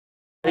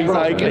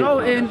Exactly. You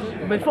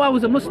know, before I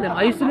was a Muslim,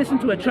 I used to listen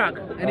to a track,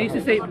 and they used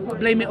to say,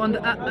 blame it on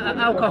the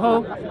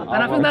alcohol, and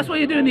I think that's what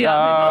you're doing here.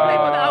 Blame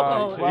it on the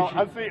alcohol. Well,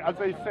 as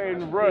they say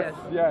in Rus,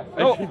 yes.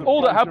 No,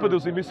 all that happened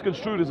was he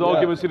misconstrued his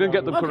arguments, he didn't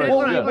get them correct.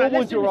 What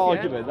was your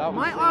argument?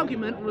 My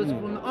argument was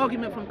from the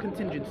argument from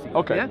contingency.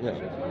 Okay.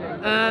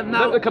 Yeah?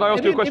 Now, can I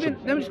ask you a question?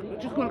 Let me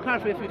just go and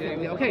clarify a few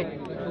things. Okay.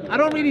 I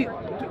don't really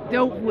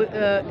deal with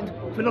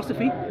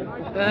philosophy.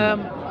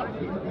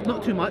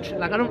 Not too much.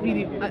 Like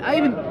I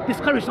even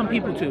discourage some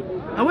people to.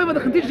 However, the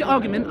contingency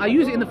argument, I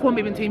use it in the form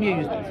Ibn Taymiyyah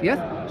used it.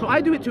 Yes. So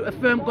I do it to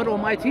affirm God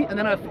Almighty, and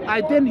then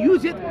I then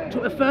use it to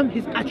affirm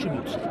His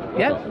attributes.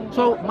 Yeah.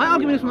 So my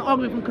argument is an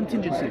argument from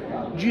contingency.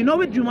 Do you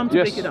know it? Do you want me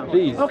to break it down?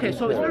 Please. Okay.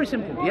 So it's very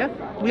simple. Yeah.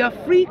 We have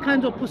three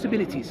kinds of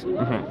possibilities.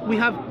 We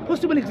have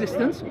possible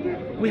existence,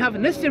 we have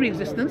necessary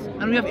existence,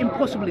 and we have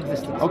impossible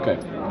existence. Okay.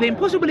 The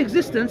impossible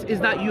existence is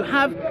that you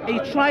have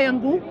a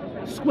triangle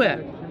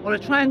square or a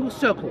triangle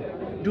circle.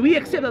 Do we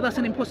accept that that's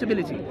an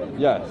impossibility?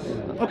 Yes.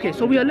 Okay,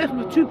 so we are left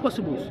with two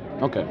possibles.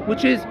 Okay.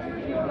 Which is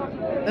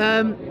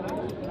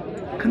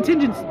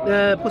contingent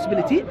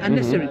possibility and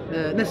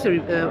necessary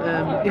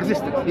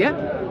existence. Yeah.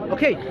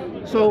 Okay.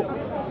 So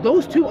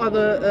those two are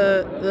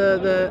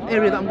the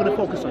area that I'm going to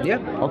focus on. Yeah.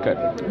 Okay.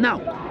 Now,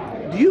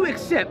 do you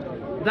accept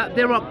that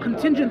there are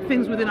contingent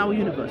things within our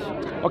universe?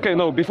 Okay.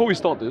 No. Before we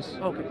start this.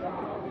 Okay.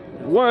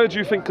 Where do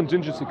you think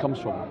contingency comes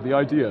from? The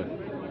idea.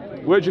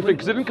 Where do you think?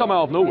 Because it didn't come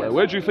out of nowhere. Yes.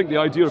 Where do you think the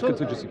idea of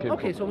contingency came from?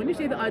 Okay, so when you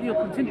say the idea of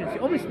contingency,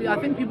 obviously I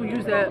think people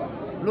use their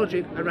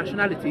logic and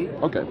rationality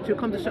to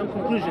come to certain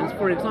conclusions.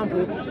 For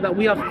example, that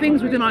we have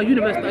things within our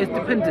universe that is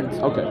dependent.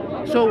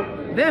 Okay. So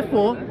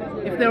therefore,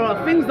 if there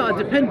are things that are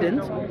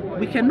dependent,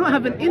 we cannot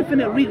have an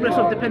infinite regress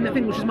of dependent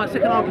things, which is my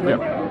second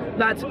argument.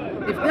 That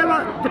if there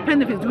are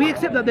dependent things, do we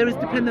accept that there is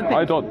dependent things?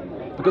 I don't.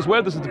 Because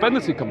where does the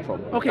dependency come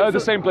from? Okay, the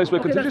same place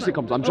where contingency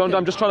comes.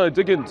 I'm just trying to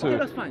dig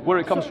into where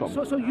it comes from.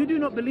 So you do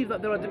not believe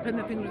that there are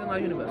dependent things within our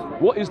universe?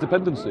 What is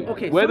dependency?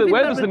 Okay. Where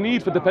does the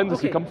need for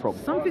dependency come from?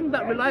 Something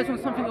that relies on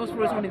something else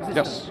for its own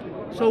existence.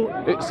 Yes. So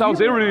it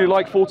sounds eerily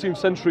like 14th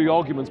century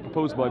arguments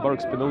proposed by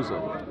Baruch Spinoza,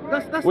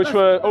 which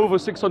were over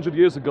 600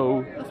 years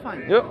ago. That's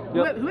fine. Yep.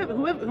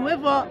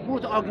 Whoever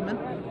brought the argument,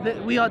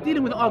 we are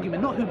dealing with the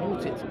argument, not who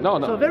brought it. No.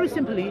 So very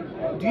simply,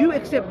 do you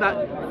accept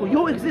that for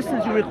your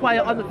existence you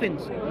require other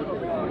things?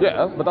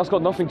 Yeah, but that's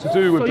got nothing to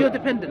do with... So you're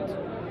dependent?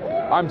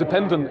 I'm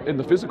dependent in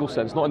the physical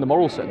sense, not in the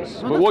moral sense.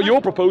 But what you're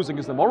proposing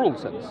is the moral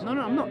sense. No,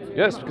 I'm not.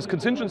 Yes, because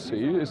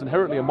contingency is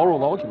inherently a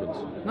moral argument.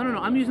 No,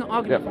 I'm using an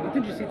argument from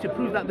contingency to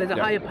prove that there's a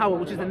higher power,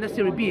 which is a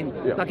necessary being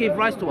that gave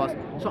rise to us.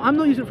 So I'm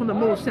not using it from the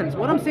moral sense.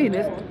 What I'm saying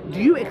is, do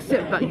you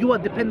accept that you are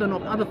dependent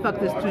on other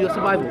factors to your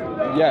survival?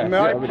 Yes,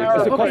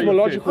 it's a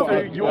cosmological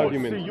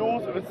argument. So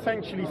you're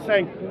essentially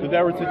saying that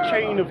there is a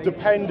chain of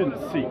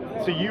dependency.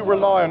 So you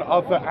rely on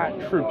other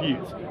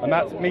attributes, and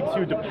that makes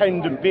you a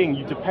dependent being.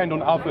 You depend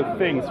on other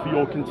things for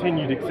your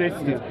continued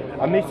existence,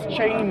 and this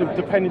chain of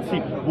dependency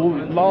will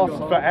last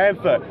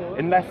forever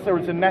unless there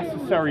is a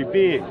necessary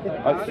being.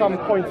 At some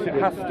point it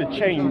has to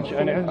change,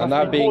 and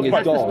that being is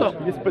God.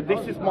 Yes, but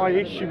this is my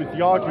issue with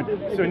the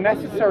argument. So a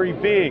necessary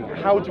being,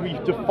 how do we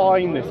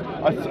define this?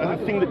 A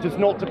thing that does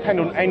not depend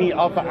on any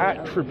other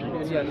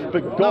attributes.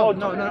 But God...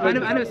 No, I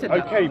never said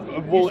that. Okay,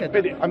 well,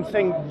 but I'm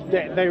saying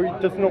that there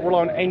does not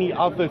rely on any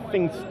other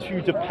things to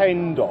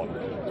depend on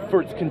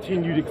for its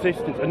continued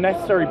existence. A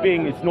necessary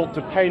being is not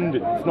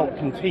dependent, it's not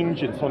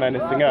contingent on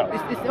anything else.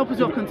 It's the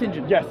opposite of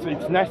contingent. Yes,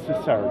 it's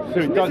necessary. So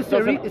it's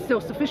necessary, it's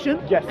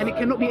self-sufficient, and it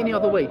cannot be any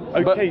other way.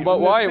 Okay,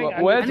 but why?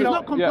 And it's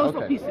not composed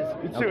of pieces.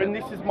 So, and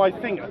this is my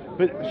thing,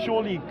 but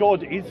surely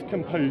God is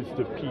composed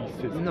of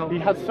pieces. No. He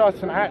has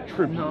certain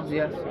attributes. No,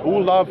 yes.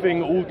 All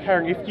loving, all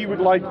caring. If you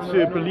would like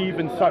to believe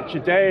in such a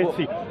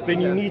deity,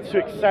 then you need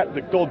to accept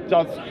that God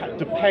does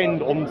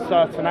depend on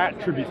certain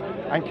attributes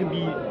and can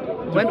be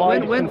when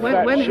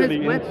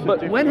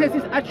has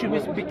his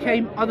attributes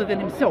became other than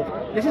himself?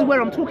 This is where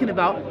I'm talking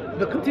about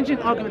the contingent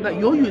argument that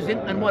you're using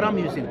and what I'm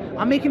using.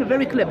 I'm making it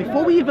very clear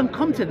before we even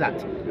come to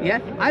that. Yeah,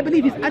 I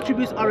believe his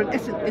attributes are an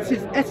essence. It's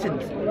his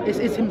essence.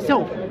 It's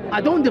himself. I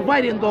don't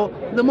divide it and go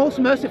the most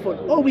merciful.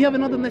 Oh, we have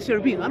another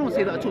necessary being. I don't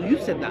say that at all. You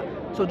said that.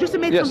 So just to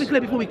make something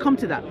clear before we come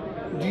to that,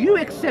 do you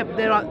accept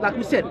there are, like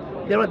we said,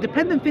 there are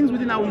dependent things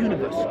within our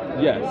universe?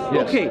 Yes.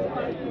 Okay.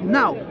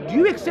 Now, do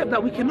you accept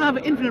that we cannot have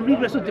an infinite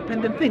regress of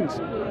dependent things?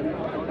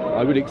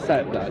 I would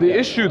accept that.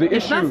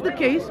 If that's the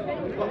case,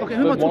 okay,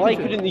 who am I talking to? Why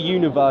couldn't the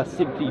universe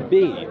simply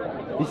be?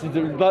 This is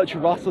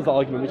Bertrand Russell's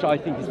argument, which I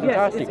think is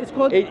fantastic. Yes, it's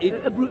called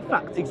a brute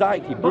fact.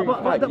 Exactly, brute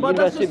fact. The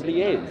universe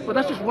simply is. But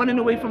that's just running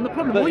away from the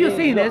problem. What you're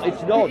saying is...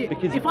 It's not,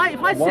 because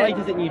why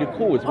does it need a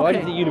cause? Why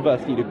does the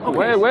universe need a cause?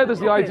 Where does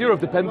the idea of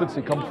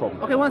dependency come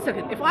from? Okay, 1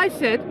 second. If I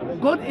said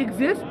God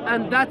exists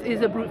and that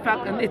is a brute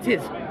fact and it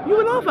is, you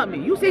will laugh at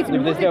me. You say to me,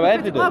 there's no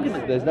evidence.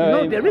 Argument. There's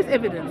no there is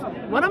evidence.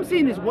 What I'm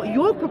saying is what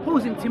you're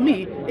proposing to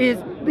me is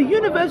The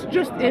universe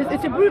just is.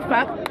 It's a brute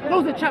fact.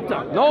 Close the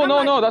chapter. No,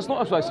 no, no. That's not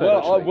what I said.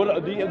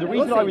 Well, the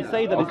reason I would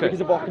say that is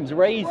because of Occam's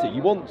razor.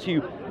 You want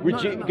to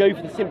go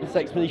for the simplest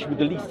explanation with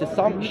the least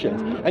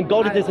assumptions, and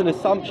God is an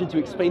assumption to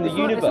explain the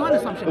universe. It's not an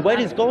assumption. But where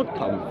does God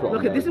come from?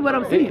 Okay, this is what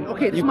I'm saying.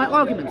 Okay, this is my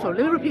argument. So let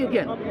me repeat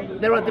again.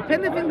 There are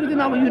dependent things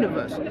within our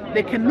universe.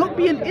 There cannot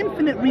be an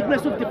infinite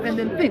regress of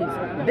dependent things.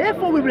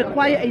 Therefore, we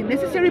require a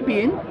necessary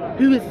being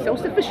who is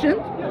self-sufficient,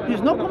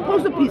 who's not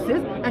composed of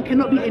pieces, and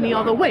cannot be any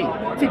other way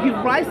to give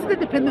rise to the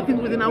dependent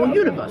things within our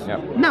universe.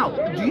 Yep. Now,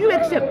 do you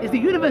accept, is the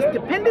universe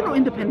dependent or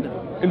independent?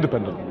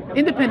 Independent.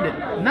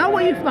 Independent. Now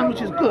what you've done,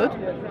 which is good,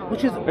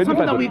 which is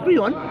something that we agree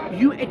on,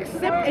 you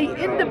accept a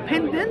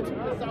independent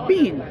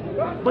being,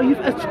 but you've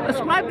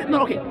ascribed it,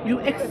 no, okay, you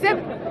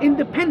accept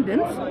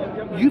independence,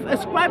 you've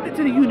ascribed it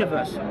to the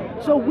universe.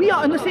 So we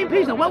are on the same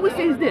page now. What we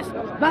say is this,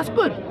 that's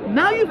good.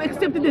 Now you've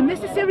accepted the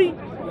necessary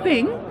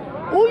thing.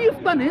 All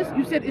you've done is,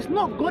 you said it's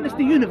not God, it's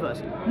the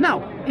universe.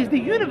 Now, is the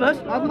universe,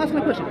 I'm asking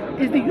a question,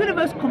 is the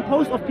universe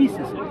composed of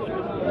pieces?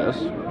 Yes.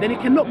 Then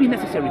it cannot be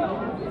necessary.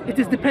 It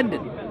is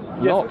dependent.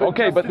 No,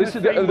 okay, but this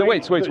is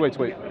wait.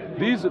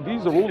 These are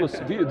all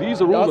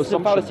That's the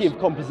fallacy assumptions. of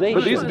composition.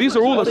 But these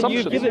are all But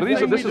assumptions. you've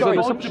given- This is an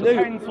assumption. It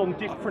depends on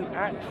different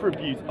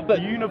attributes. But-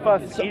 the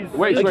universe is.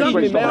 Wait.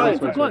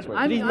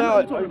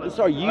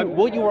 Sorry,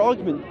 what your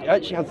argument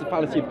actually has the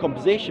fallacy of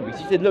composition, because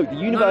you said, look, the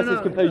universe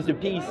is composed of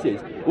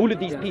pieces. All of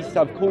these pieces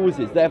have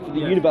causes, therefore the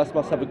universe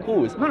must have a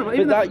cause.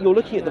 but that you're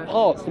looking at the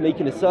parts to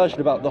make an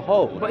assertion about the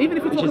whole. But even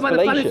if you talk about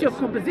the fallacy of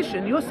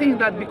composition, you're saying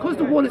that because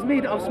the wall is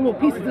made of small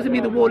pieces doesn't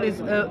mean the wall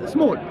is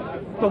small.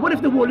 But what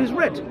if the wall is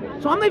red?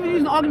 So I'm not even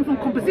using the argument from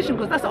composition,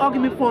 because that's the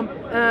argument from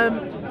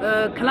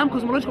Kalam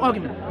cosmological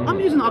argument. I'm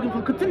using the argument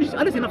from contingency.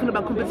 I don't say nothing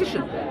about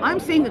composition. I'm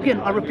saying again,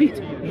 I repeat,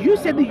 you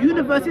said the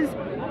universe is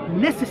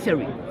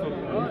necessary.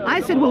 I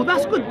said, well,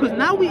 that's good, because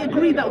now we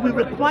agree that we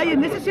require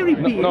necessary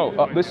being.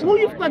 Listen. All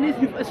you've done is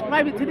you've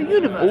ascribed it to the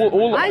universe.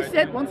 I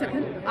said, one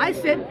second, I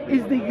said,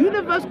 is the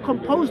universe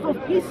composed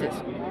of pieces?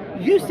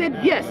 You said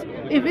yes.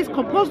 If it's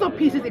composed of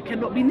pieces, it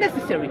cannot be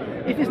necessary.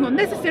 If it's not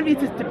necessary,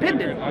 it is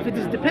dependent. If it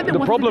is dependent,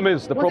 The problem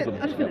is. I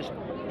just finished.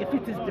 If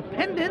it is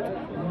dependent,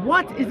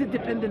 what is it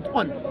dependent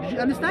on? Did you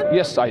understand?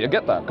 Yes, I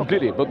get that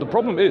completely. But the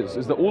problem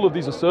is that all of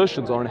these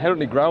assertions are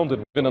inherently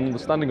grounded in an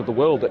understanding of the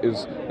world that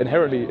is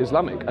inherently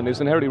Islamic and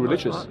is inherently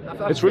religious.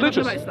 It's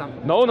religious.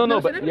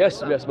 No. But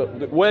yes.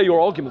 But where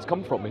your arguments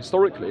come from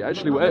historically,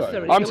 actually,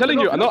 where I'm telling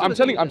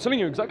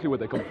you exactly where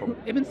they come from.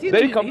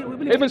 They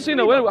come. Ibn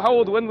Sina.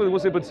 When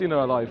was Ibn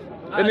Sina alive?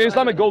 In the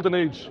Islamic Golden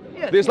Age.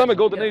 The Islamic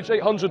Golden Age,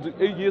 800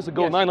 years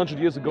ago, 900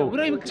 years ago.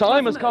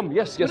 Time has come.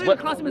 Yes.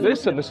 But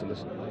listen.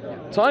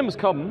 Time has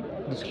come.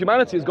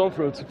 Humanity has gone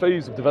through a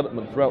phase of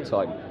development throughout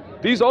time.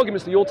 These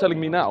arguments that you're telling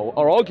me now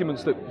are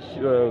arguments that,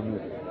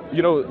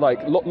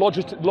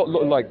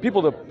 like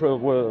people that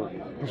were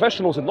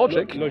professionals in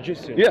logic.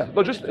 Logicians. Yeah,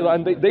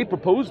 and they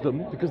proposed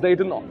them because they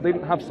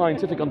didn't have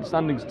scientific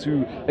understandings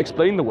to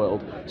explain the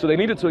world. So they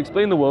needed to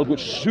explain the world,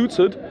 which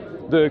suited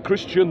the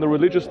Christian, the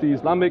religious, the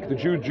Islamic, the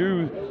Jew,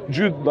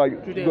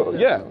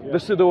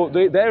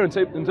 their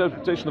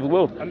interpretation of the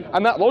world,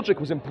 and that logic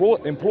was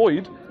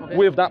employed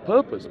with that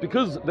purpose,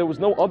 because there was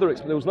no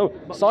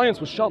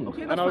science was shunned.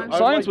 Okay, that's fine.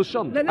 Science was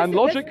shunned, and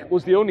logic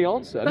was the only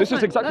answer. And this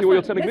is exactly what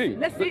you're telling me.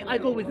 Let's say I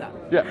go with that.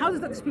 Yeah. How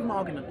does that dispute my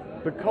argument?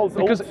 Because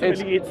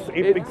ultimately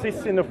it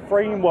exists in a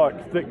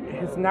framework that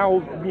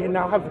we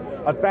now have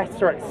a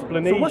better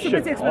explanation. So what's the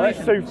better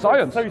explanation?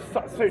 Science. So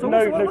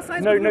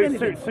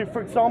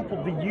for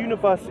example, the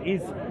universe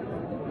is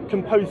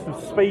composed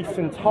of space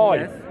and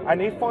time. Yes. And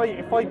if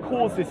I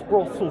cause this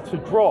bottle to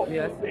drop,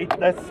 Yes.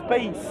 there's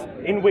space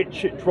in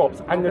which it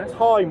drops, and the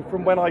time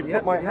from when I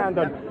put my hand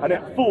on and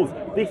it falls.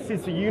 This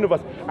is the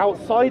universe.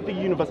 Outside the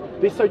universe,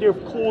 this idea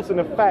of cause and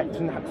effect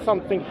and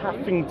something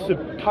having to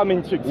come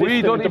into existence.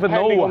 We don't even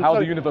know how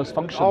the universe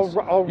functions.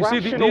 Our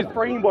rational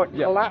framework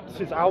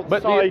collapses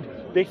outside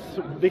this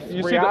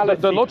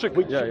reality, the logic,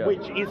 which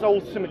is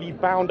ultimately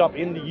bound up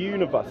in the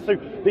universe. So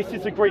this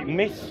is a great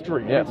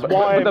mystery. Yeah, but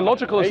the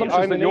logical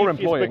assumptions that you're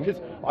employing,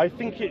 because I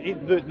think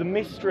the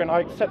mystery, and I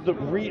accept that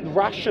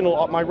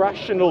my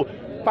rational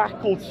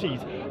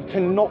faculties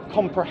cannot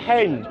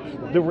comprehend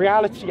the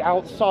reality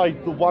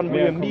outside the one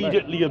we're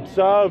immediately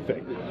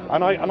observing.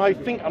 And I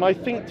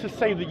think to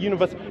say the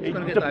universe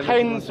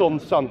depends on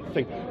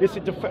something. Yes,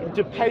 it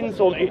depends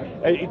on it.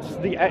 It's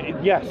the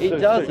yes. It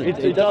doesn't.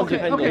 It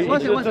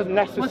doesn't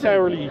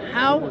necessarily.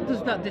 How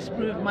does that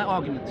disprove my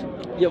argument?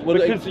 Yeah, well,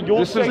 because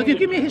you're So saying if you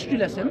give me a history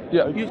lesson,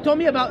 you've told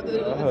me about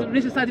the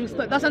religious scientific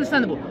stuff. That's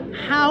understandable.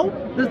 How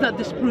does that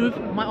disprove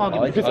my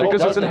argument?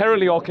 because it's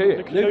inherently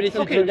archaic. No, but it's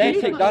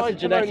genetic. That's a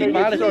genetic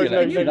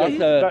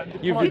fallacy.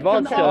 You've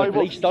advanced a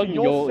belief, don't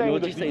you? You're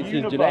just saying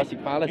it's a genetic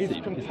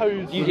fallacy.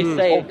 You just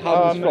say it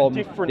comes from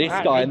this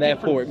guy, and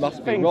therefore it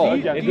must be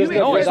wrong.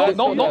 No, it's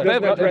not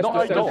there.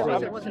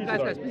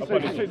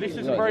 So this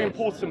is a very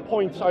important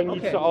point I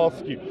need to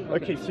ask you.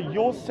 Okay, so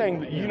you're saying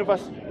that the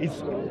universe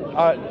is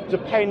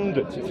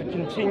dependent, it's a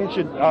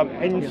contingent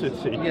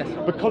entity,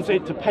 because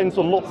it depends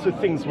on lots of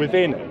things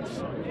within it.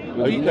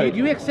 Do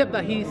you accept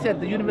that he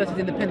said the universe is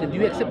independent? Do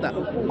you accept that?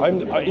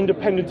 I'm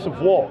independent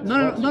of what?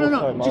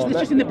 No. It's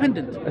just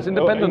independent. It's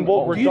independent. In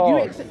what Do you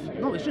regards? accept?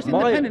 No, it's just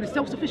independent. It's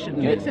self-sufficient.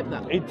 Do you accept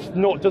that? It's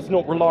not. Does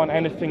not rely on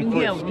anything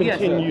for its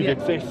continued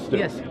existence.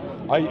 Yes.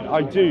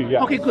 I do.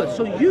 Yeah. Okay, good.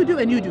 So you do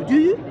and you do. Do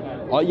you?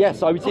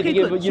 Yes, I would say the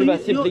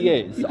universe simply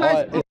is. You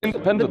guys,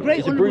 independent. the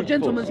great honourable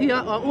gentlemen here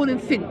are all in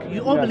sync.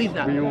 You all believe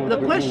that.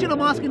 The question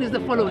I'm asking is the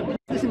following. Please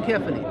listen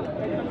carefully.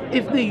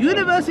 If the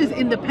universe is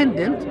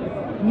independent,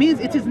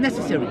 means it is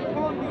necessary.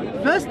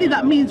 Firstly,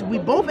 that means we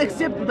both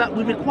accept that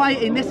we require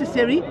a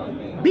necessary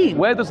being.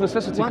 Where does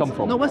necessity come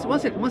from? No, one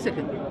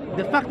second.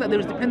 The fact that there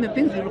is dependent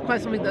things, we require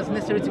something that's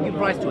necessary to give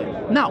rise to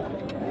it. Now,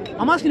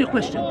 I'm asking you a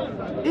question.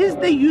 Is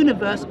the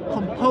universe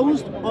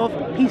composed of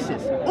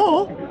pieces?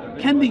 Or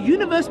can the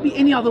universe be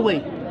any other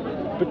way?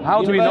 But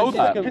how do we know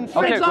that?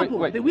 For example,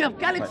 we have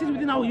galaxies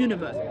within our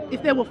universe.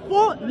 If there were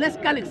 4 less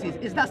galaxies,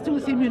 is that still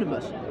the same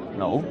universe?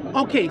 No.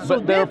 Okay, so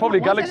but there are probably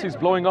galaxies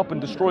blowing up and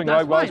destroying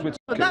likewise.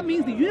 But that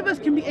means the universe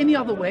can be any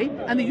other way,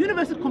 and the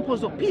universe is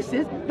composed of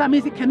pieces. That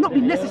means it cannot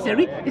be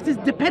necessary. It is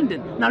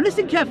dependent. Now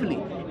listen carefully.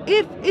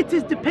 If it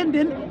is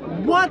dependent,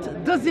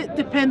 what does it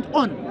depend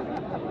on?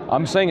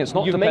 I'm saying it's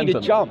not dependent. Made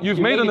a jump. You've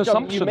made an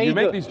assumption. You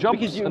make these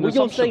jumps. Because what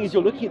you're saying is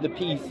you're looking at the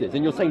pieces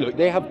and you're saying, look,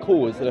 they have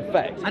cause and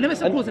effect. I never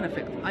said cause and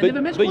effect. I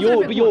never mentioned cause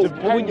and effect. But you're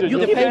dependent.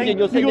 You're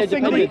saying they're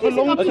dependent.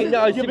 Okay,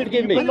 no,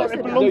 forgive me.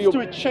 It belongs to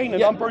a chain,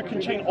 an unbroken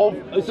chain of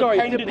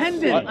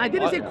dependent. I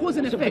didn't say cause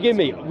and effect. Forgive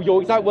me.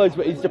 Your exact words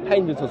were is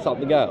dependent on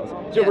something else.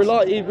 So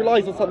it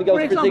relies on something else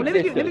for its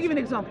existence. Let me give you an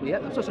example.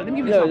 Yeah. Sorry. Let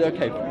me give you an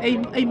example.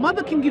 Okay. A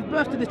mother can give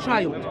birth to the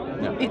child.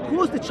 It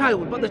caused the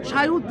child, but the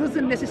child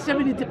doesn't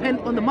necessarily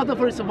depend on the mother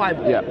for its survival.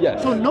 Yeah.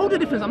 So know the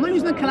difference. I'm not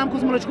using the Kalam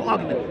cosmological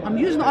argument. I'm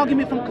using the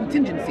argument from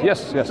contingency.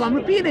 Yes. So I'm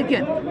repeating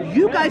again.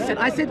 You guys said,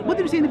 what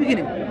did we say in the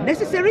beginning?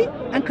 Necessary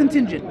and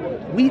contingent.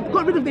 We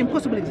got rid of the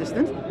impossible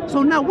existence.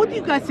 So now what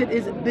you guys said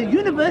is the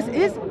universe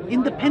is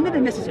independent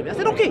and necessary. I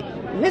said, okay,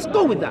 let's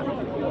go with that.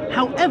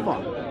 However,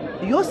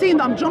 you're saying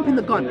that I'm jumping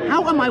the gun.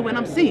 How am I when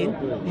I'm saying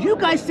you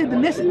guys said the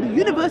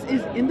universe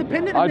is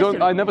independent and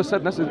necessary? I never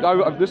said necessary.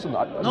 Listen,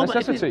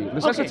 necessity.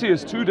 Necessity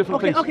is 2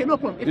 different things. Okay, no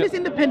problem. If it's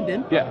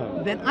independent,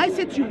 then I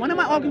said to you, one of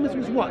my arguments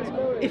was what?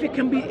 If it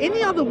can be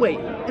any other way,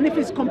 and if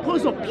it's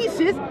composed of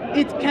pieces,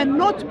 it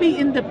cannot be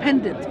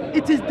independent.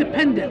 It is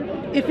dependent.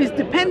 If it's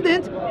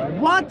dependent,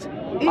 what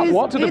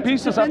do the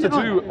pieces have to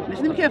do?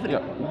 Listen to me carefully.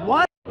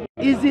 What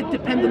is it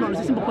dependent on?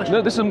 It's a simple question.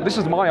 No, this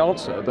is my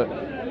answer.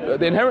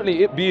 That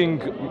inherently it being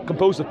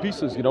composed of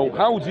pieces,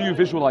 how do you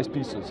visualize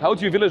pieces? How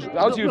do you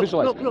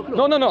visualize? Look.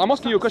 No, I'm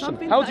asking you a question.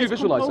 How do you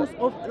visualize it?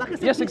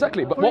 Yes,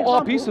 exactly. But what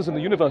are pieces in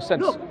the universe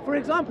sense? Look, for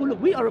example,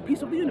 we are a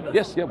piece of the universe.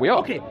 Yes, we are.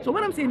 Okay, so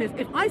what I'm saying is,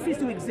 if I cease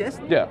to exist,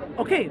 yeah.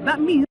 Okay, that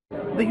means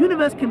the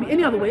universe can be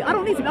any other way. I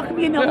don't need to. That can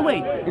be any other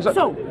way. Exactly.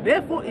 So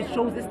therefore, it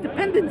shows this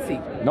dependency.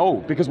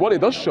 No, because what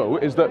it does show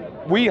is that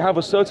we have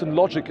a certain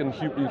logic in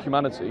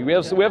humanity. We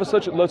have a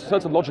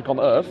certain logic on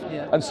Earth,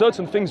 and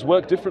certain things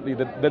work differently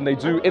than they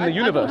do in the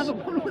universe. I don't have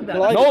a problem with that.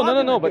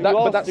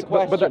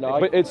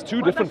 But it's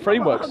 2 different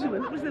frameworks.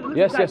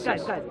 Yes. Guys,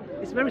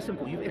 it's very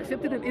simple. You've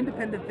accepted an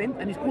independent thing,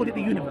 and he's called it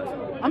the universe.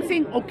 I'm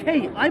saying,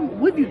 okay, I'm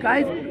with you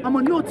guys. I'm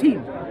on your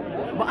team.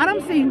 But I'm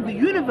saying the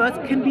universe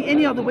can be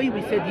any other way.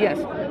 We said yes.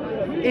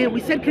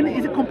 We said,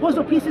 is it composed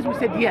of pieces? We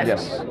said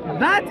yes.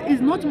 That is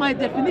not my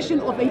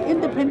definition of an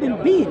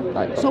independent being.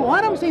 Right. So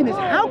what I'm saying is,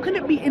 how can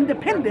it be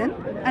independent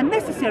and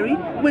necessary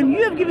when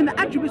you have given the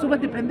attributes of a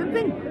dependent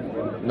thing?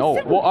 No,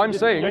 Simple.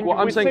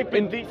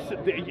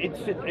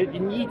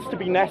 it needs to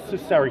be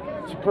necessary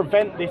to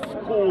prevent this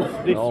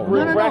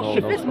regression. No.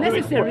 If it's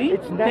necessary,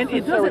 then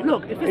it doesn't.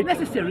 Look, if it's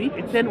necessary,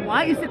 then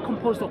why is it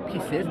composed of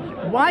pieces?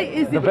 Why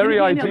is it? The very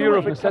idea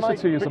of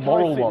necessity is a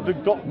moral one.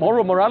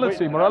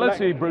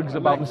 Morality brings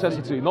about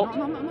necessity. Not.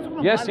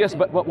 Yes,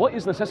 but what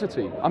is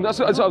necessity? That's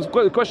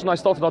the question I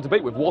started our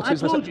debate with. What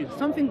is necessity? I told you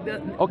something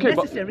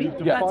necessary.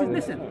 That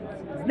is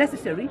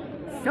necessary.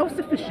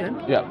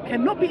 Self-sufficient,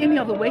 cannot be any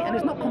other way, and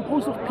is not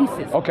composed of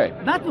pieces. Okay.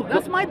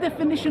 That's my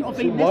definition of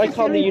a necessary Why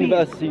can't the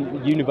universe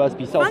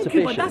be self-sufficient? Thank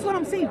you, but that's what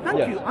I'm saying.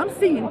 Thank you. I'm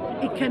saying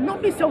it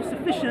cannot be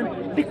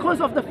self-sufficient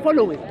because of the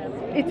following.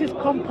 It is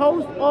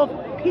composed of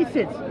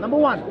pieces, number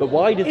 1. But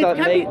why does that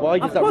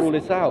rule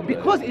this out?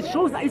 Because it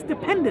shows that it's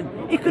dependent.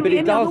 It could be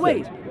any other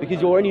way.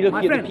 Because you're only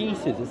looking at the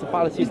pieces. It's a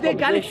fallacy. Is there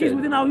galaxies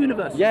within our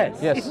universe? Yes.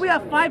 If we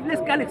have 5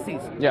 less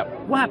galaxies,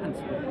 what happens?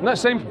 No,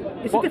 same.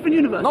 It's a different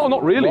universe. No,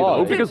 not really,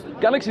 though, because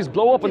galaxies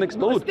blow up and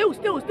explode. Still.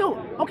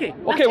 Okay.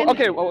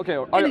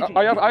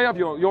 I have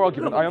your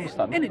argument. I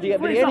understand. Energy,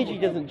 the energy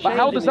doesn't change. But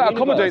how does that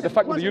accommodate the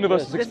fact that the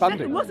universe is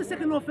expanding? What's the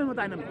second law of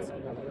thermodynamics?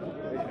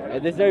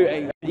 There's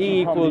no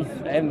E equals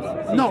MC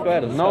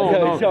squared. No.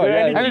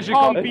 Energy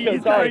can't be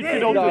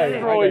created or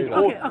destroyed.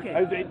 Okay.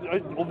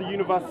 Or the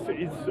universe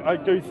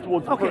goes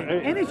towards.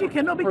 Energy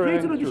cannot be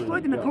created or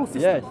destroyed in a closed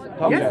system. Yes,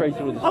 can't be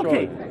created or destroyed.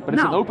 Okay. But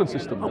it's an open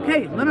system.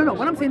 Okay. No.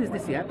 What I'm saying is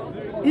this: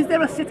 is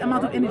there a set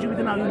amount of energy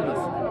within our universe?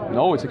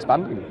 No, it's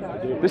expanding.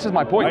 This is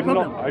my point. I'm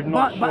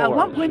not sure. But at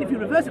one point, if you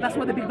reverse it, that's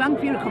where the Big Bang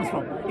Theory comes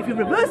from. If you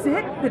reverse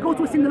it, they go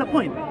to a singular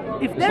point.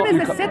 If there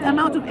is a set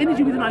amount of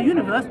energy within our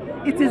universe,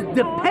 it is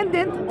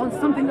dependent on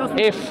something else.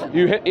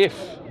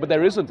 But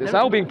there isn't. It's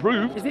now being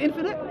proved. Is it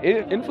infinite?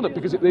 Infinite,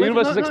 because the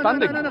universe is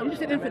expanding. No. You just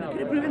said infinite. Can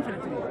you prove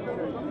infinite to me?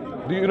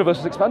 The universe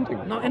is expanding.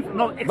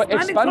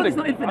 Expanding is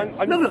not infinite.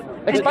 Look.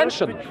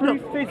 Expansion.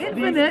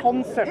 Infinite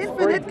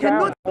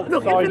cannot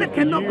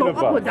go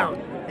up or down.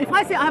 If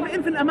I say I have an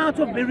infinite amount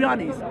of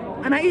biryanis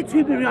and I eat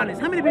 2 biryanis,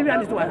 how many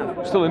biryanis do I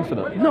have? Still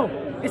infinite. No,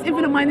 it's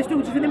infinite minus 2,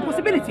 which is an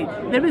impossibility.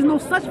 There is no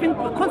such thing.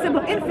 The concept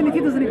of infinity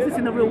doesn't exist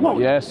in the real world.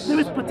 Yes. There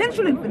is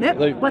potential infinite,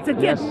 but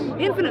again,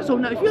 infinite. So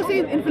now, if you're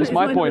saying infinite, it's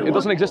my point. It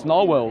doesn't exist in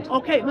our world.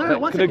 Okay,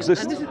 no. It can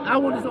exist. And this is our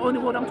world is the only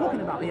world I'm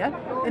talking about. Yeah,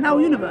 in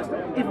our universe,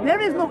 if there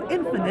is no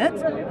infinite,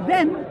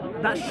 then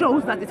that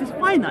shows that it is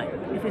finite.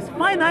 If it's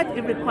finite,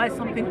 it requires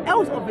something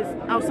else of its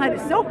outside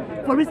itself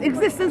for its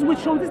existence, which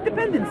shows its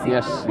dependency.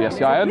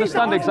 Yes. I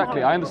understand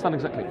exactly.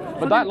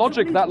 But that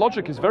logic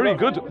is very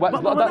good.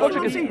 That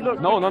logic is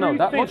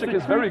That logic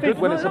is very good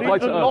when it's applied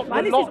to Earth.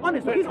 I'm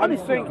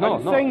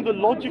saying the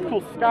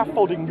logical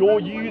scaffolding you're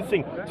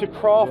using to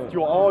craft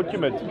your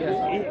argument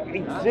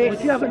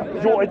exists.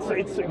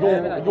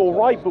 You're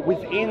right, but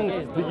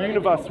within the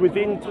universe,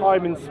 within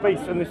time and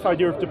space, and this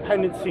idea of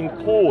dependency and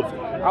cause.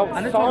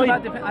 Outside, I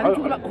don't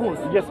talk about cause.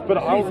 Yes, but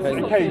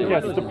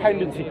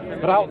dependency.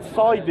 But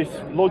outside this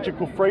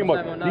logical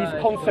framework, these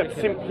concepts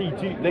simply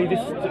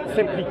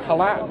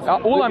collapse.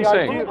 All I'm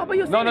saying.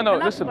 No.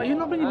 Listen,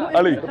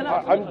 Ali.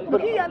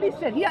 But he at least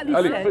said. Can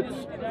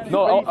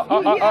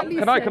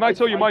I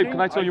tell you my view? Can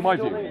I tell you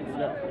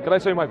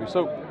my view?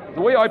 So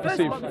the way I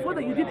perceive. Before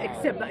that, you did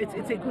accept that it's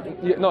a good.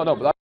 Yeah, no.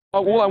 But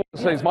all I want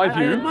to say is my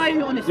view.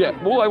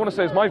 All I want to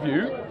say is my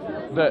view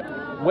that.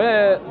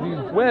 Where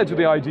do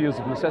the ideas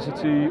of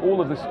necessity,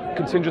 all of this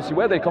contingency,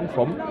 where they come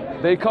from?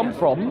 They come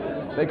from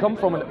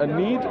a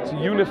need to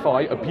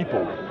unify a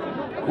people.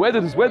 Where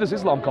does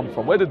Islam come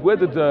from? Where did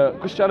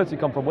Christianity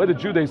come from? Where did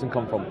Judaism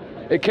come from?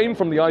 It came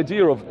from the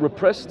idea of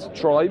repressed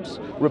tribes,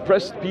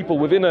 repressed people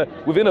within a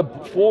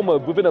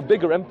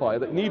bigger empire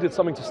that needed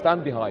something to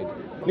stand behind.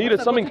 Needed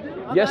something.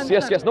 Yes.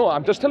 No,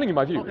 I'm just telling you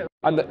my view,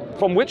 and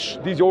from which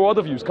your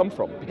other views come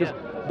from. Because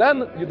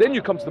then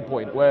you come to the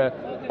point where,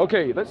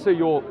 okay, let's say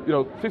you're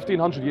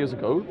 1500 years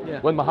ago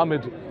when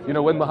Muhammad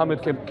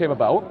came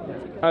about,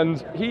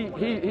 and he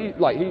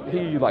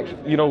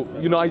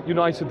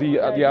united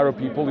the Arab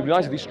people,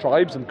 united these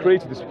tribes, and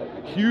created this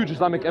huge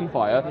Islamic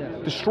empire,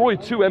 destroyed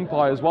 2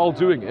 empires while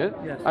doing it,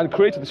 and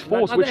created this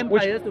force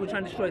empires that were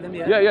trying to destroy them.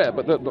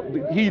 But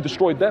he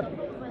destroyed them.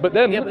 But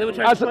then, but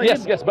as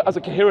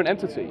a coherent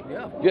entity,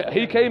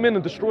 he came in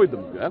and destroyed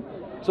them. Yeah.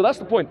 So that's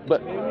the point.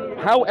 But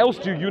how else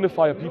do you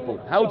unify a people?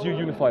 How do you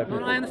unify a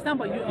people? No, I understand,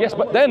 but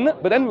but then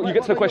you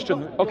get to the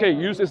question. Okay,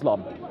 use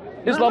Islam.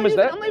 Islam is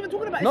there. I'm not even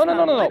talking about Islam.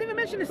 No. I didn't even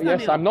mention Islam.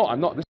 Yes, I'm not.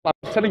 I'm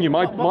telling you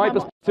my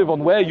perspective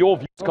on where your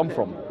views come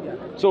from.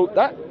 So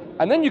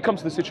and then you come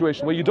to the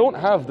situation where you don't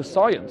have the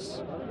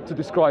science to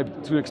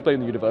explain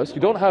the universe.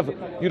 You don't have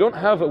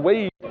a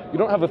way. You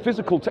don't have a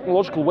physical,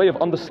 technological way of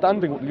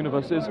understanding what the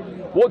universe is.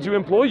 What do you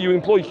employ? You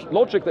employ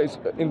logic that is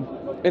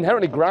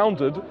inherently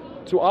grounded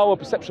to our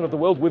perception of the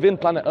world within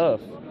planet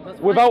Earth,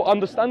 without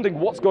understanding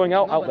what's going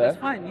out there. That's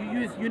fine. You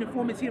use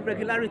uniformity,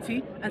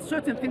 regularity, and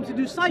certain things to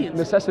do science.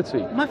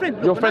 Necessity. My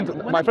friend.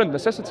 My friend,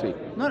 necessity.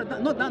 No,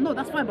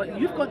 that's fine. But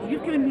you've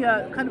given me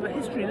a kind of a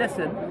history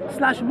lesson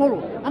 /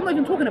 moral. I'm not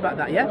even talking about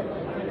that. Yeah.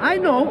 I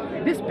know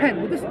this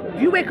pen.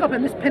 You wake up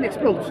and this pen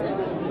explodes.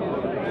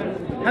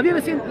 Have you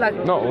ever seen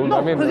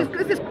No, because it's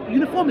this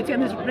uniformity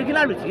and this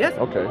regularity, yes?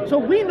 Okay. So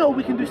we know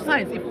we can do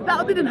science. If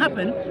that didn't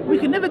happen, we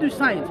can never do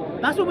science.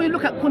 That's when we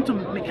look at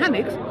quantum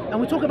mechanics and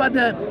we talk about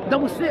the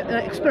double slit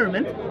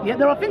experiment. Yeah,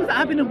 there are things that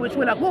happen in which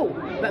we're like, whoa,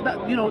 that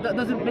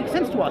doesn't make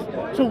sense to us.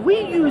 So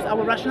we use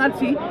our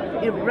rationality,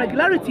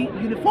 irregularity,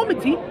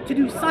 uniformity to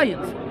do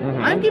science.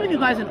 Mm-hmm. I'm giving you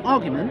guys an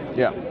argument.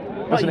 Yeah.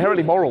 That's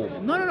inherently moral.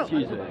 No.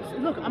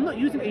 Look, I'm not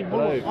using a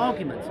moral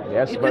argument.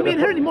 Yes, it can be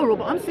inherently moral,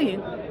 but I'm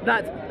saying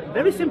that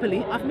very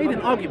simply, I've made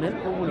an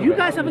argument. You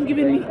guys haven't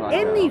given me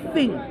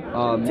anything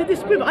to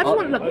disprove. I just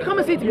want to come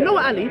and say to you, you know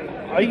what, Ali?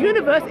 The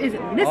universe is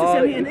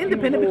necessary and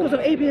independent because of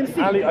A, B, and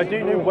C. Ali, I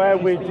don't know where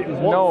we're. What's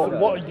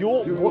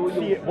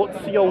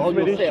the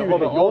ultimate issue here?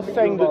 You're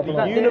saying that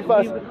the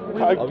universe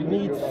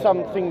needs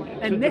something.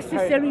 A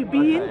necessary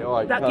being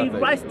that gave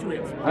rise to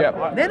it.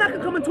 Yeah. Then I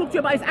can come and talk to you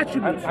about its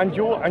attributes. And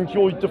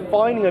you're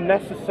defining a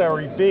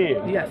necessary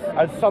being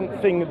as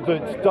something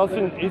that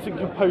isn't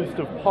composed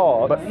of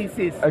parts. But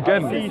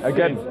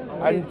again.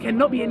 And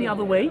cannot be any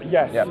other way.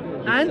 Yes. Yeah.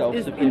 And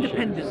is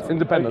independent.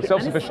 Independent,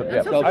 self-sufficient.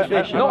 Yeah.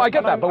 Self-sufficient. No, I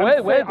get that. But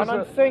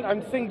I'm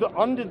saying that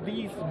under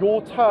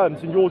your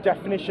terms and your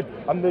definition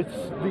and the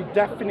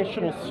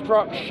definitional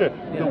structure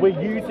that we're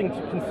using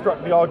to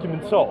construct the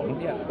arguments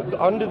on,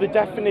 under the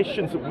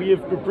definitions that we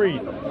have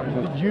agreed,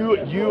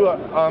 you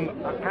are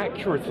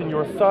accurate in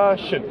your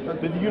assertion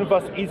that the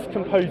universe is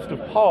composed of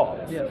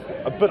parts.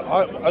 But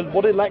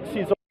what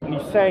Alexi is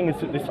saying is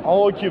that this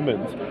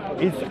argument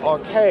is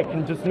archaic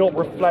and does not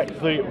reflect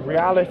the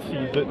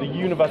reality that the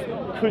universe is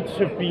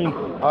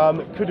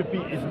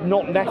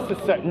not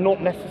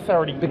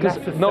necessarily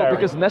necessary. No,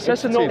 because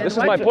necessity. This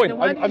is my point.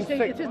 I'm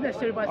saying it is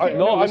necessary by saying.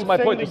 No, this is my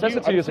point.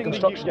 Necessity is a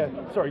construction.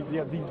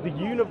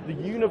 The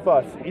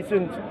universe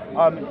isn't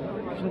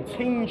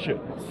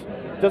contingent.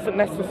 Doesn't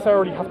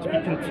necessarily have to be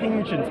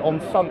contingent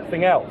on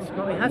something else.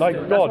 No, it has like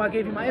to. God. That's why I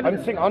gave you my evidence.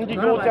 I'm saying under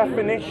your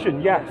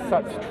definition, yes,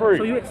 that's true.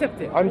 So you accept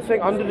it? I'm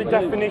saying under the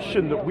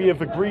definition that we have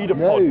agreed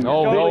upon.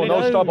 No,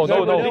 Strabo,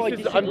 no. This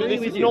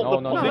is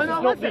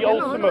not the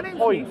ultimate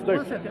point,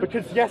 though,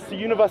 because yes, the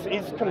universe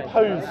is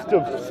composed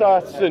of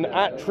certain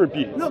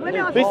attributes. No, let me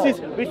ask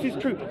this is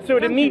true. So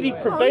it immediately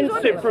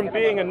prevents it from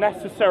being a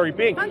necessary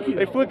being.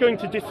 If we're going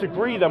to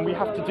disagree, then we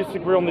have to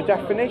disagree on the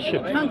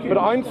definition. But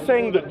I'm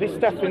saying that this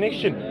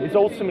definition is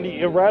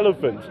ultimately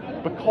irrelevant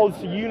because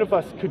the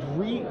universe could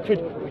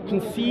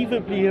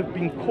conceivably have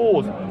been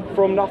caused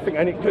from nothing,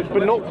 and it could,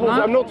 but not cause.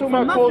 I'm not talking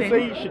about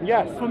causation.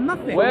 Yes, from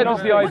nothing. Where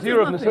does the idea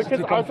of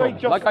necessity come from?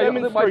 Like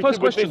my first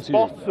question to you.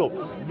 Bottle,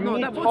 you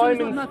need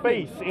time and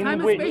space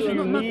in which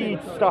you need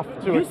stuff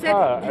to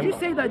occur. Did you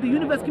say that the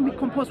universe can be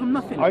composed from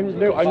nothing? I'm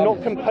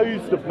not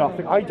composed of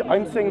nothing.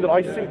 I'm saying that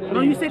I simply.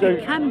 No, you said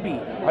it can be.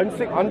 I'm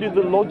saying under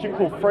the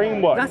logical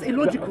framework. That's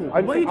illogical.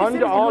 I'm saying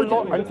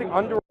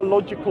under a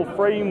logical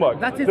framework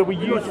that we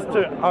use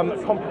to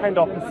comprehend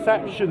our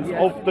perceptions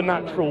of the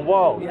natural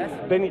world. Yes.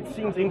 Then it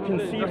seems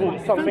inconceivable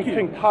that something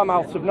can come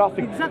out of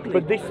nothing. Exactly.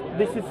 But this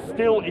is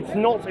still, it's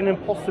not an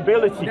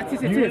impossibility.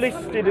 You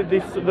listed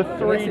the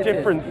three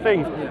different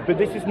things, but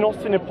this is not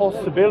an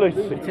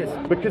impossibility.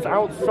 Because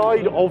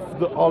outside of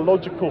our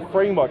logical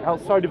framework,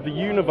 outside of the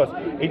universe,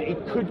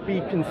 it could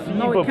be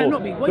conceivable. No, it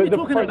cannot be. What are you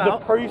talking about?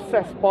 The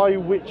process by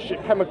which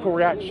chemical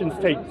reactions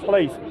take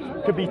place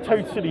could be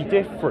totally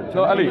different.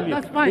 No, Ali.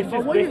 That's fine.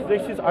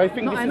 I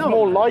think this is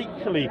more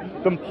likely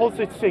than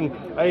positing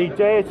a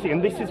deity,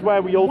 and this is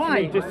where we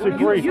ultimately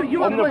disagree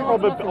on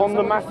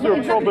the matter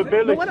of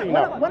probability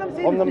now.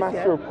 On the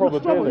matter of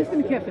probability. Listen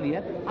to me carefully,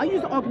 yeah? I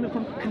use the argument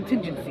from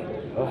contingency.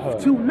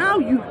 Till now,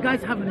 you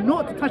guys have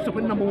not touched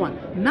upon number one.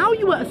 Now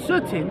you are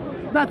asserting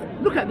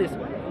that, look at this,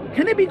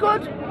 can it be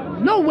God?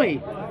 No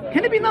way.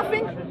 Can it be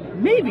nothing?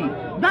 Maybe.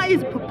 That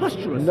is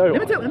preposterous. No.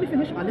 Let me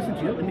finish. I listen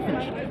to you. Let me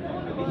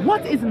finish.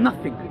 What is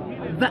nothing?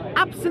 The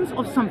absence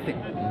of something.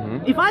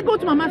 If I go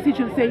to my math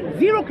teacher and say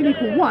 0 can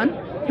equal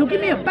 1, he'll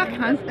give me a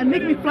backhand and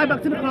make me fly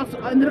back to the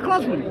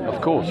classroom.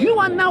 Of course. You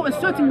are now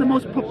asserting the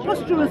most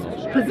preposterous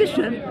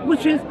position,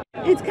 which is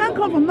it can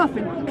come from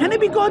nothing. Can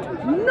it be God?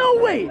 No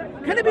way.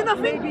 Can it be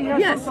nothing? Maybe he has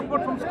yes. some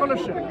support from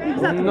scholarship.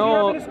 Exactly.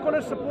 No.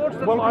 Scholar supports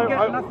that Well, we can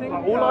get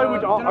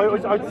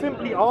nothing. I'd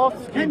simply ask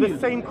you the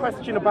same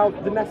question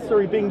about the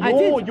necessary being. I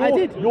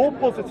did. You're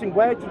positing.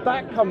 Where did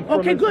that come from?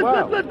 Okay, good.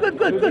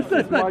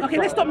 Okay,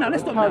 let's stop now.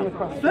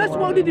 First,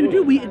 what did we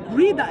do? We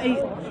agreed that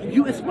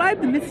you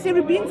ascribe the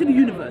necessary being to the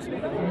universe.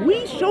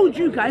 We showed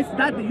you guys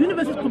that the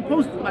universe is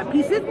composed by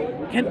pieces,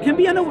 can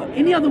be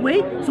any other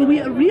way, so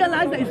we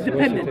realized that it's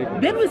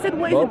dependent. Then we said,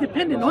 what is it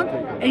dependent on?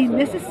 A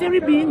necessary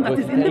being that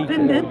is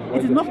independent,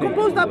 it is not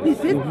composed of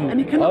pieces, and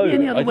it cannot be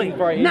any other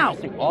way. Now,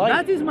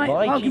 that is my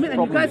argument,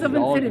 and you guys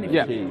haven't said anything.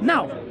 Yeah.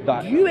 Now,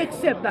 do you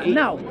accept that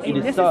now a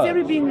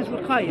necessary being is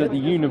required that the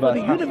universe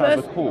for the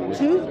universe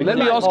to... Let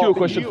me ask you a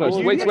question first.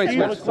 Wait.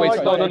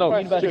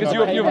 No. Because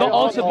you've not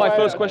answered my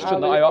first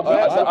question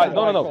that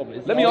No.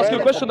 Let me ask you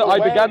a question that I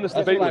began this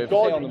debate with.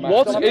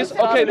 What is...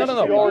 Okay,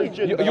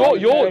 no.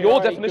 Your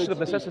definition of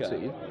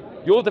necessity...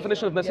 Your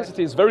definition of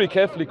necessity is very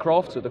carefully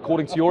crafted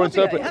according to your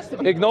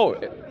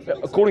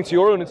according to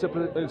your own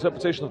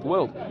interpretation of the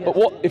world. Yes.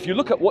 But if you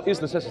look at what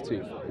is necessity,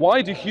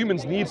 why do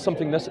humans need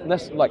something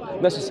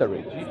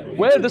necessary?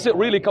 Where does it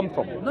really come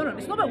from? No,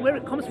 it's not about where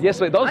it comes from. Yes,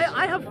 it does.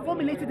 I have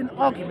formulated an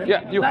argument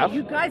you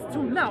you guys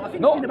till now, I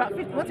think it's been about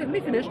 15, once let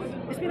me finish,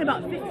 it's been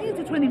about 15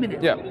 to 20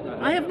 minutes. Yeah.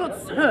 I have not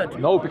heard.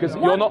 No, because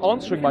you're not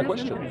answering my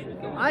question.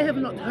 I have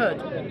not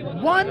heard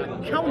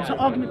one counter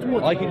argument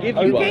towards I can give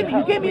you one.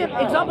 You gave me an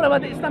example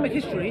about the Islamic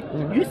history.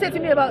 You said to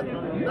me about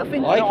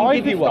nothing. I can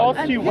give you one.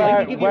 Asked you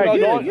where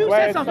you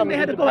said something, they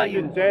had to go at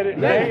you.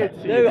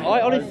 No,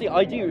 I honestly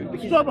do,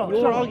 because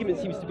your argument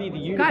seems to be the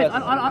universe. Guys,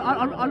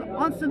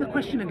 I'll answer the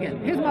question again.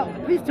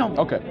 Please tell me.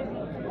 Okay.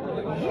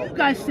 You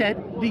guys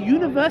said the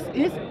universe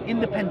is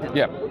independent.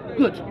 Yeah.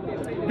 Good.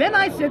 Then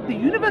I said the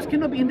universe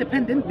cannot be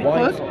independent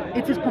because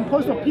it is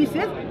composed of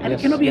pieces and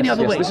it cannot be any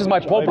other way. This is my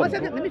problem. 1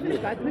 second, let me finish,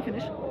 guys. Let me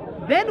finish.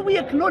 Then we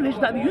acknowledge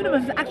that the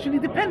universe is actually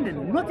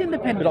dependent, not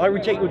independent. But I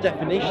reject your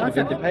definition of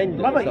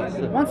independence.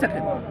 1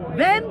 second.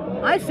 Then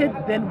I said,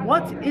 then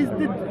what is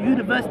the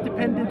universe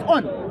dependent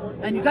on?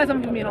 and you guys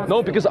haven't given me an answer.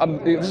 No, because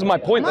this is my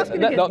point. I'm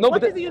asking again,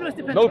 what is the universe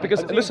dependent on? No,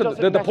 because listen,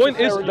 the point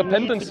is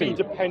dependency.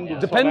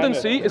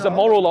 Dependency is a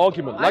moral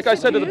argument. Like I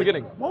said at the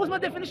beginning. What was my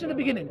definition at the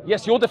beginning?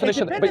 Yes, your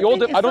definition, but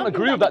I don't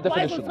agree with that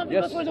definition.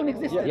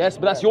 Yes,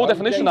 but that's your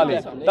definition, Ali.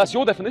 That's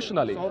your definition,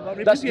 Ali.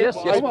 That's yes.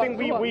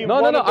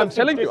 No, I'm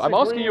telling you. I'm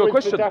asking you a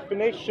question.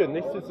 Definition.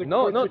 This is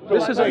no.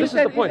 This is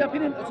the point.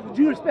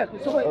 Due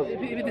respect. So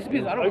if it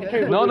disagrees, I don't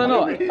care. No.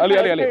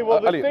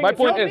 Ali.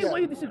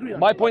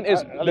 My point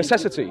is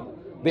necessity.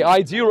 The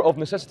idea of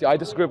necessity, I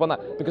disagree upon that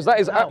because that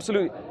is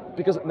absolutely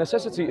because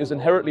necessity is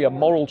inherently a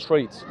moral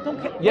trait.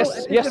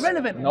 Yes.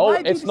 Irrelevant. No,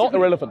 it's not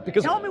irrelevant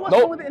because tell me what's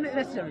wrong with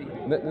necessary.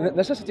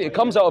 Necessity, it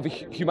comes out of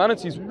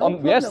humanity's.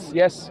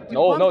 Yes.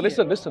 No.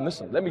 Listen.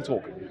 Let me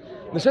talk.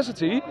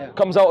 Necessity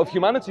comes out of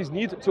humanity's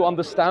need to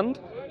understand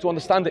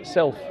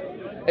itself.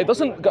 It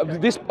doesn't.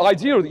 This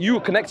idea that you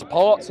connect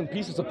parts and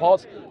pieces of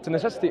parts to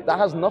necessity, that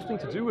has nothing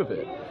to do with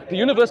it. The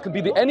universe can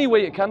be any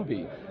way it can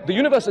be. The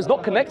universe is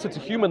not connected to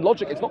human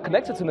logic. It's not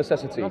connected to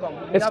necessity.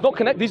 It's not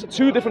connected. These are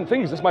two different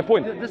things. That's my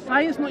point. The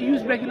science not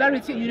use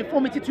regularity and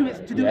uniformity to do with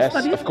studies? Yes,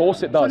 of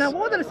course it does. So now,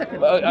 hold on a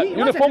second.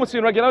 Uniformity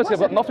and regularity have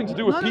got nothing to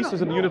do with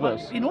pieces in the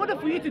universe. In order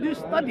for you to do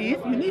studies,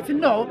 you need to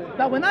know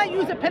that when I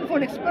use a pen for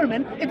an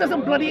experiment, it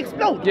doesn't bloody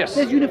explode. Yes.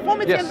 There's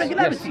uniformity and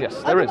regularity. Yes,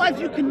 there is. Otherwise,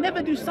 you can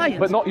never do science.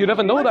 But you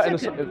never know that in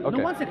a... Okay. No,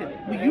 1 second.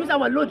 We use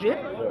our logic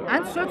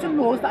and certain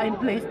laws that are in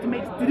place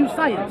to do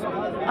science.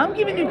 I'm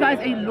giving you guys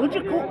a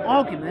logical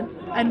argument,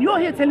 and you're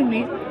here telling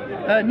me,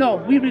 no,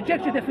 we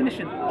reject your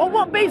definition. On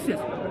what basis?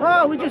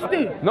 Oh, we just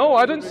do. No,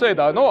 I didn't say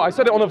that. No, I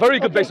said it on a very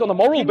good basis. On a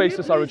moral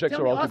basis, I reject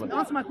your argument.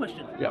 Answer my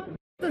question. Yeah.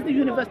 What does the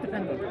universe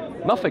depend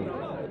on? Nothing.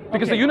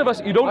 Because the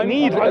universe, you don't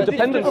need a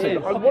dependency.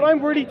 What I'm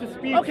really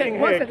disputing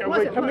here,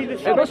 can we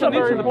just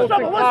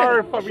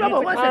clarify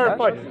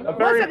a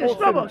very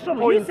important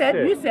point. You said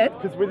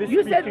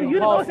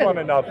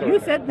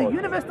the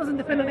universe doesn't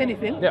depend on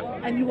anything,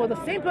 and you are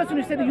the same person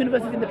who said the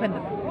universe is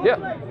independent. Yeah.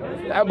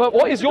 But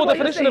what is your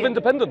definition of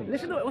independence?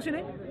 Listen to what's your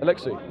name?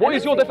 Alexei. What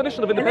is your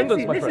definition of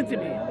independence, my friend? Listen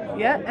to me.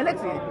 Yeah,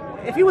 Alexei.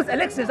 If he was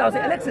Alexis, I would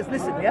say, Alexis,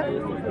 listen,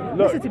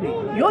 listen to me.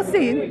 You're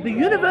saying the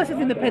universe is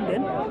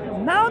independent.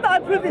 Now that I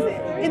prove this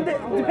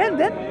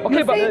independent,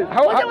 okay, but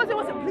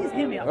please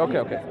hear me out.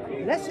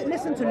 Okay. Let's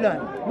listen to learn,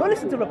 not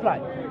listen to reply.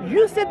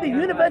 You said the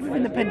universe is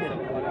independent.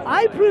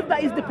 I proved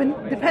that it's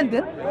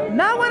dependent.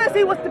 Now when I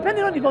say what's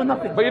dependent on, you go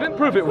nothing. But you didn't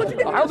prove it was.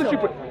 How did you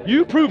prove?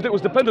 You proved it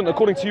was dependent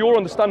according to your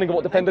understanding of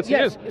what dependency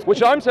is,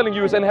 which I'm telling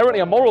you is inherently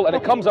immoral, and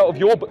it comes out of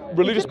your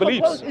religious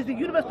beliefs. Is the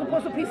universe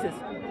composed of pieces?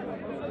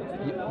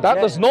 That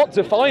does not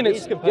define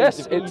it.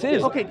 Yes, it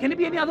is. Okay, can it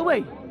be any other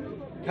way?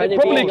 It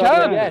probably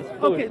can. Yes,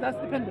 okay, that's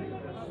dependent.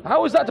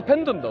 How is that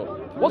dependent though?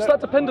 What's that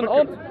dependent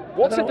on?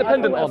 What's it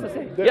dependent on?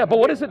 Yeah, but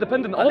what is it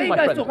dependent on, my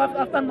friend?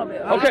 I've done my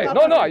bit. Okay,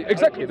 no,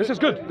 exactly. This is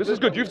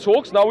good. You've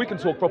talked, now we can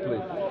talk properly.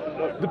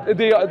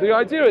 The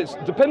idea is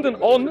dependent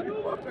on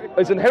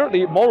is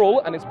inherently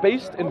moral, and it's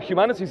based in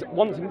humanity's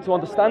wanting to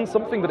understand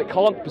something that it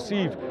can't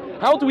perceive.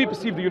 How do we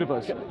perceive the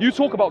universe? You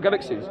talk about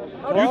galaxies.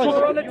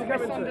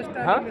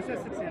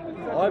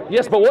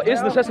 Yes, but what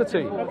is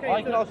necessity?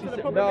 I can ask you a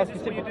simple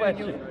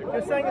question.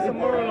 You're saying it's a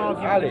moral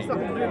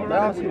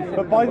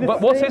argument.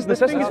 But what is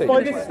necessity?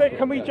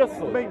 Can we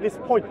just make this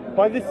point?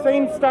 By the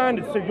same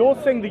standard, so you're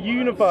saying the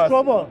universe...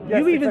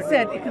 you even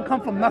said it can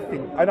come from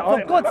nothing.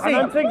 For God's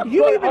sake,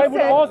 I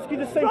would ask you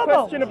the same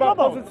question about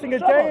positing a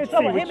deity,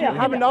 which you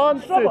haven't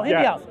answered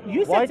yet.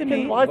 You said to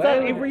me... Why is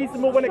that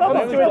unreasonable when it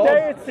comes to a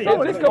deity?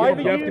 Why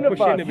the universe?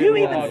 You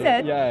even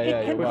said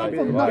it can come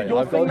from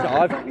nothing.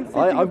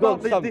 I've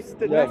got the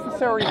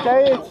necessary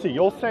deity.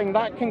 You're saying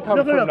that can come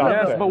from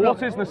nothing. Yes, but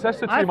what is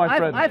necessity, my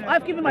friend?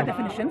 I've given my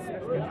definitions.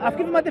 I've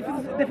given my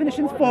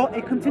definitions for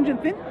a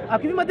contingent thing.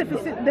 I've given my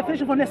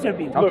definition for necessary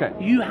being. Okay.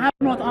 You have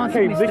not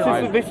answered me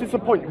still. This is the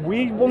point.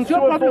 We want to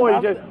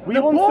avoid it.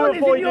 The ball is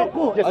in your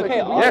court.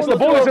 Yes, the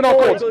ball is in our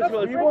court.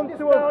 We want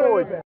to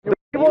avoid.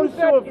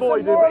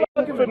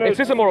 It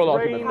is a moral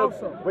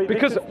argument.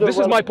 Because this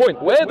is my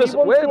point. Where does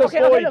look,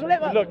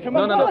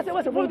 no.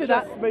 Before we do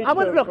that,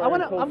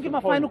 I'll give my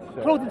final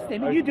closing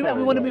statement. You do it, and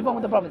we want to move on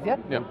with the brothers, yeah?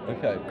 Yeah.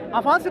 Okay.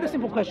 I've answered a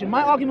simple question.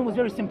 My argument was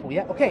very simple,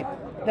 yeah? Okay.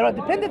 There are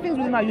dependent things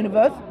within our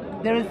universe.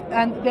 There is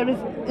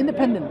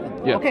independent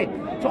things. Yeah. Okay.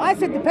 So I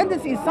said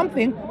dependency is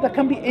something that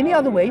can be any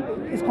other way,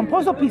 is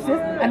composed of pieces,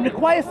 and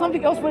requires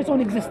something else for its own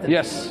existence.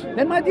 Yes.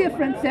 Then my dear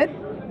friend said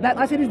that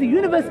I said, is the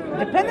universe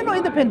dependent or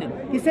independent?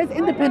 He says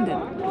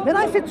independent. Then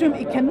I said to him,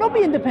 it cannot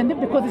be independent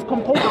because it's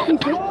composed of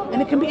pieces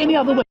and it can be any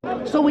other way.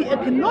 So we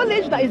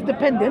acknowledge that it's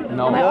dependent.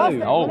 No. That's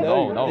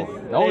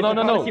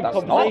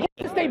not.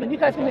 The statement you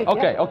guys can make.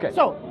 Okay, yeah? okay.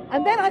 So,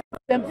 and then I said to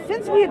them,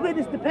 since we agreed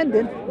it's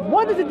dependent,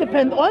 what does it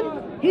depend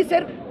on? He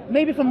said,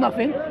 maybe from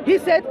nothing. He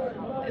said,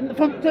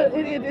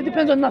 it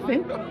depends on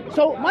nothing.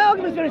 So my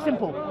argument is very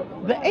simple.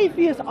 The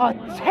atheists are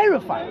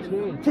terrified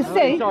to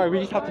say sorry, we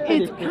just have to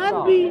it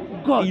can be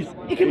God.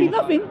 It can be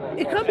nothing.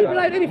 It can be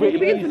like anything. It can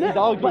be infinite,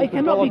 but it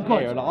cannot be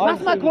God.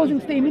 That's my closing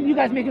statement. You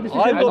guys make a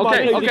decision.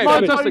 Okay,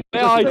 fantastic.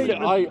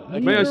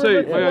 May I say,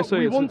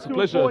 it's a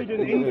pleasure.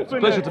 It's a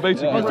pleasure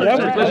debating you.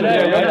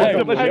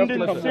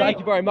 Thank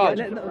you very much.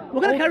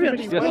 We're going to carry on.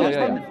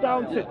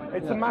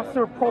 It's a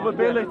matter of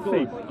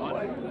probability.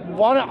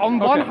 On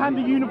one hand,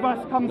 the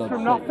universe comes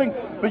from nothing,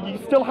 but you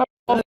still have.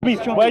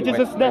 Where does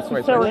this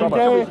necessarily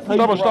go?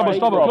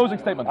 Stop. Closing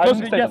statement.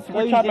 Yes,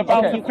 we can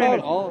about to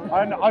finish.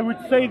 And I would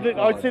say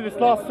this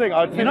last thing.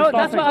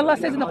 That's what Allah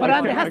says in the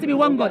Quran. There has to be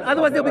one God,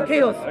 otherwise there'll be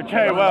chaos.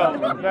 Okay, well,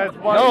 there's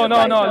one.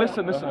 No.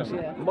 Listen.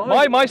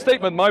 My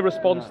statement, my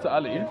response to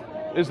Ali,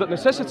 is that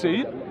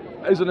necessity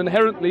is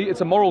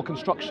it's a moral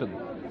construction.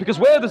 Because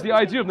where does the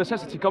idea of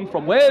necessity come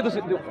from? Where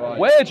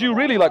do you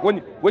really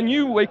when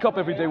you wake up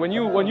every day, when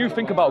you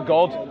think about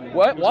God,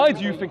 why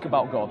do you think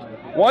about God?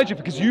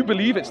 Because you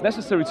believe it's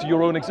necessary to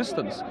your own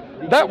existence.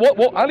 That what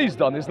Ali's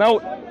done is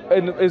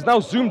now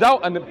zoomed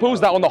out and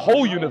imposed that on the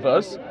whole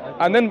universe,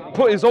 and then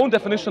put his own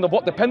definition of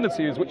what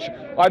dependency is, which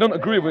I don't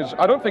agree with.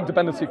 I don't think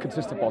dependency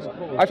consists of both.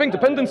 I think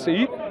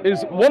dependency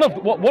is one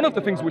of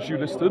the things which you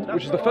listed,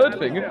 which is the third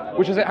thing,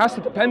 which is it has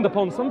to depend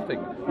upon something,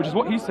 which is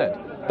what he said.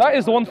 That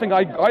is the one thing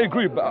I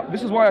agree with, but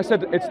this is why I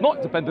said it's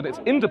not dependent, it's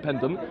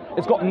independent.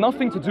 It's got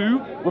nothing to do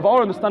with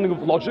our understanding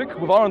of logic,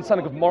 with our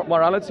understanding of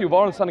morality, with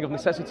our understanding of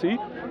necessity,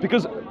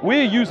 because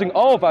we're using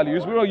our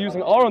values, we are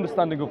using our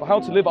understanding of how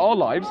to live our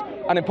lives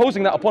and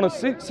imposing that upon a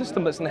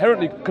system that's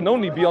inherently can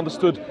only be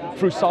understood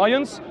through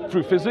science,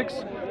 through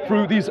physics,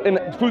 through these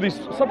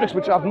subjects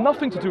which have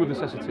nothing to do with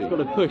necessity.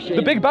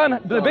 The Big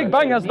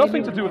Bang has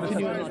nothing to do with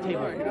necessity.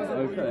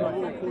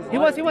 He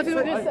was. I just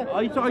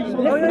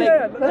want to make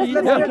a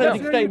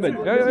closing statement.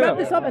 Wrap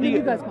this up and then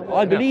you guys come.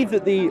 I believe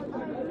that the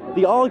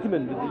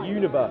argument that the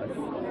universe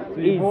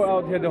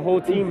out here, the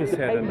whole team is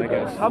here, then, I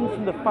guess. Comes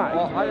from the fact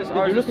I was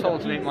just told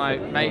to meet my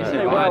mates,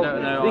 but I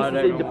don't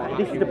know.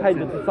 This is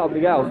dependent on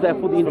something else.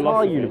 Therefore, the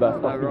entire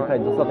universe must be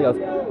dependent on something else,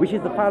 which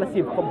is the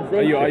fallacy of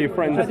composition. Are you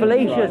friends? It's a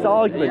fallacious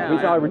argument,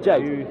 which I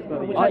reject.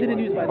 I didn't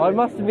use that. I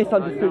must have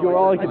misunderstood your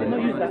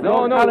argument.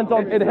 No,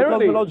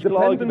 inherently,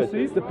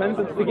 dependency.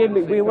 Forgive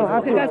me. We will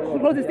have to. Guys,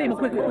 close the statement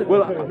quickly.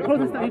 Close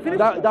the statement. You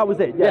finished? That was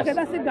it. Yes. Okay,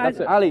 that's it,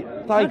 guys. Ali,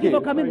 thank you for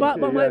coming. But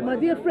my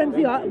dear friends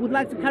here would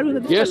like to carry on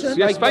the discussion.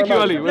 Yes. Thank you,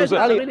 Ali.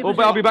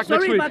 I'll be back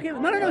next week.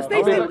 No,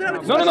 stay.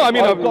 No. I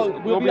mean,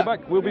 we'll be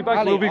back. We'll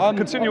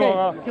continue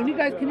our. Can you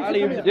guys?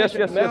 Yes,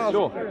 sure.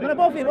 No,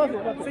 both of you.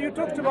 So you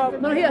talked about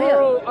here.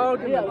 moral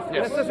arguments,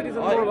 necessities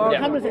of moral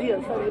arguments. Cameras are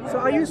here. So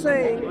are you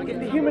saying if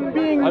the human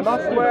beings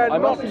were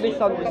not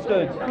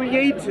misunderstood,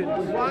 created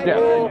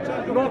or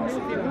not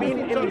been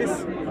in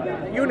this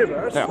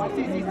universe,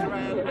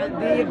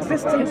 the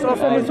existence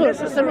of a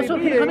necessary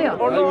being or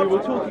not we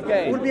will talk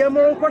again. would be a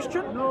moral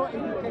question?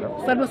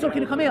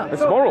 Can you come here?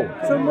 It's moral.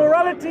 So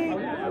morality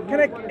can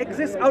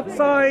exist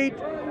outside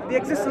the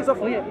existence of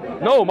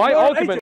No, my argument